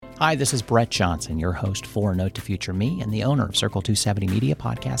Hi, this is Brett Johnson, your host for Note to Future Me and the owner of Circle 270 Media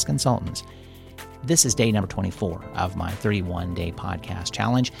Podcast Consultants. This is day number 24 of my 31-day podcast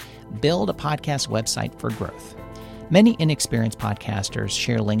challenge, Build a Podcast Website for Growth. Many inexperienced podcasters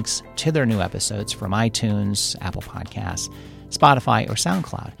share links to their new episodes from iTunes, Apple Podcasts, Spotify, or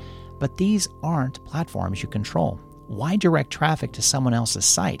SoundCloud, but these aren't platforms you control. Why direct traffic to someone else's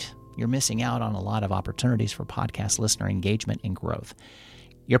site? You're missing out on a lot of opportunities for podcast listener engagement and growth.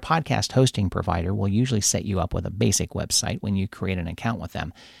 Your podcast hosting provider will usually set you up with a basic website when you create an account with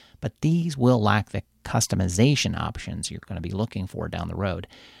them, but these will lack the customization options you're going to be looking for down the road.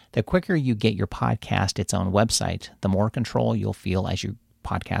 The quicker you get your podcast its own website, the more control you'll feel as your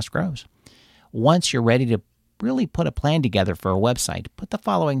podcast grows. Once you're ready to really put a plan together for a website, put the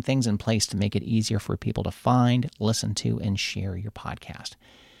following things in place to make it easier for people to find, listen to, and share your podcast.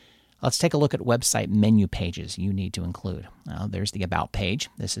 Let's take a look at website menu pages you need to include. There's the About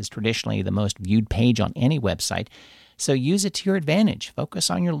page. This is traditionally the most viewed page on any website, so use it to your advantage. Focus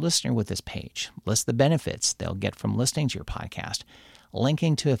on your listener with this page. List the benefits they'll get from listening to your podcast.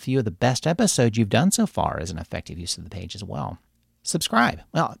 Linking to a few of the best episodes you've done so far is an effective use of the page as well. Subscribe.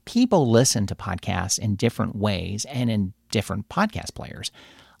 Well, people listen to podcasts in different ways and in different podcast players.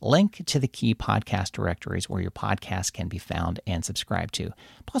 Link to the key podcast directories where your podcast can be found and subscribed to.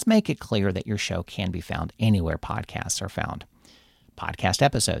 Plus, make it clear that your show can be found anywhere podcasts are found. Podcast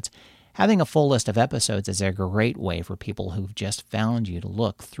episodes. Having a full list of episodes is a great way for people who've just found you to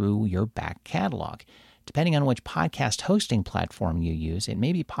look through your back catalog. Depending on which podcast hosting platform you use, it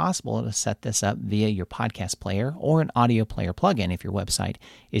may be possible to set this up via your podcast player or an audio player plugin if your website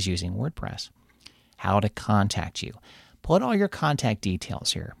is using WordPress. How to contact you. Put all your contact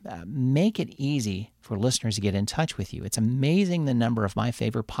details here. Make it easy for listeners to get in touch with you. It's amazing the number of my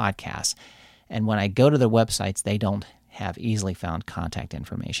favorite podcasts, and when I go to their websites, they don't have easily found contact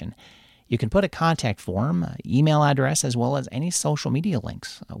information. You can put a contact form, email address, as well as any social media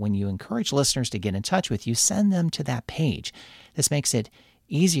links. When you encourage listeners to get in touch with you, send them to that page. This makes it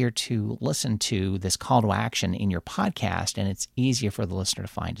easier to listen to this call to action in your podcast, and it's easier for the listener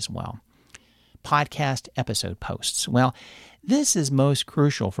to find as well. Podcast episode posts. Well, this is most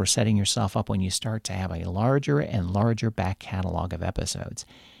crucial for setting yourself up when you start to have a larger and larger back catalog of episodes.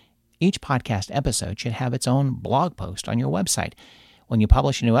 Each podcast episode should have its own blog post on your website. When you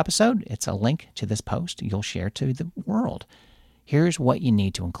publish a new episode, it's a link to this post you'll share to the world. Here's what you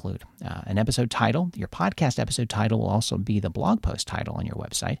need to include. An episode title. Your podcast episode title will also be the blog post title on your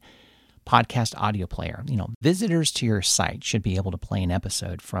website. Podcast audio player. Visitors to your site should be able to play an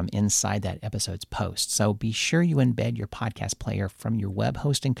episode from inside that episode's post. So be sure you embed your podcast player from your web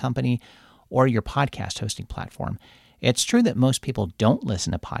hosting company or your podcast hosting platform. It's true that most people don't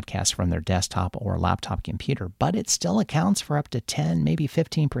listen to podcasts from their desktop or laptop computer, but it still accounts for up to 10, maybe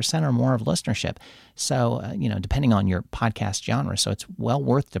 15% or more of listenership. So, depending on your podcast genre. So it's well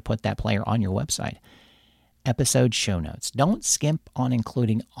worth to put that player on your website. Episode show notes. Don't skimp on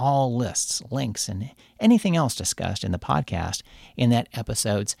including all lists, links, and anything else discussed in the podcast in that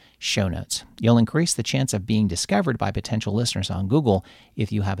episode's show notes. You'll increase the chance of being discovered by potential listeners on Google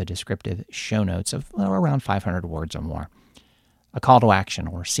if you have a descriptive show notes of around 500 words or more. A call to action,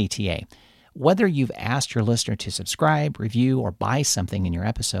 or CTA. Whether you've asked your listener to subscribe, review, or buy something in your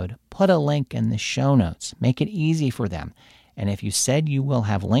episode, put a link in the show notes. Make it easy for them. And if you said you will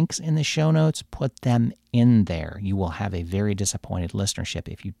have links in the show notes, put them in there. You will have a very disappointed listenership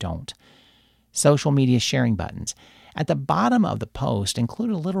if you don't. Social media sharing buttons. At the bottom of the post,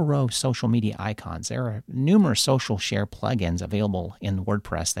 include a little row of social media icons. There are numerous social share plugins available in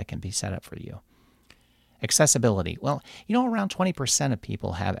WordPress that can be set up for you. Accessibility. Well, around 20% of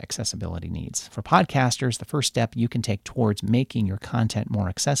people have accessibility needs. For podcasters, the first step you can take towards making your content more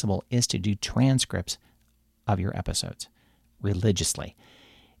accessible is to do transcripts of your episodes religiously.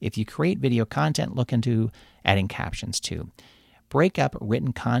 If you create video content, look into adding captions too. Break up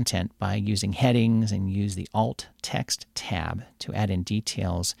written content by using headings and use the Alt Text tab to add in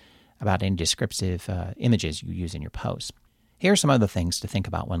details about any descriptive images you use in your posts. Here are some other things to think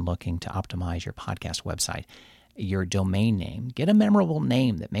about when looking to optimize your podcast website. Your domain name. Get a memorable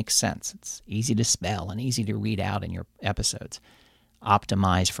name that makes sense. It's easy to spell and easy to read out in your episodes.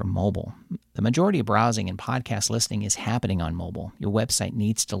 Optimize for mobile. The majority of browsing and podcast listening is happening on mobile. Your website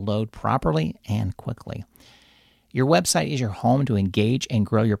needs to load properly and quickly. Your website is your home to engage and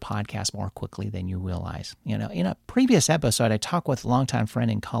grow your podcast more quickly than you realize. In a previous episode, I talked with longtime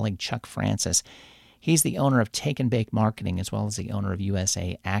friend and colleague Chuck Francis. He's the owner of Take and Bake Marketing, as well as the owner of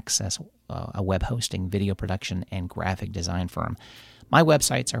USA Access, a web hosting, video production, and graphic design firm. My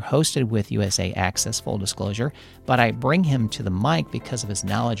websites are hosted with USA Access, full disclosure, but I bring him to the mic because of his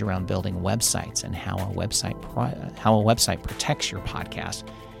knowledge around building websites and how a website protects your podcast.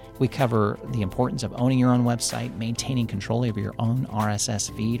 We cover the importance of owning your own website, maintaining control over your own RSS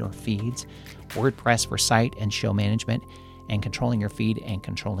feed or feeds, WordPress for site and show management, and controlling your feed and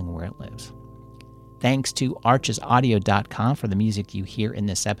controlling where it lives. Thanks to archesaudio.com for the music you hear in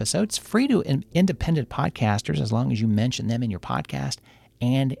this episode. It's free to independent podcasters as long as you mention them in your podcast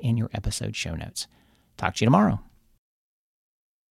and in your episode show notes. Talk to you tomorrow.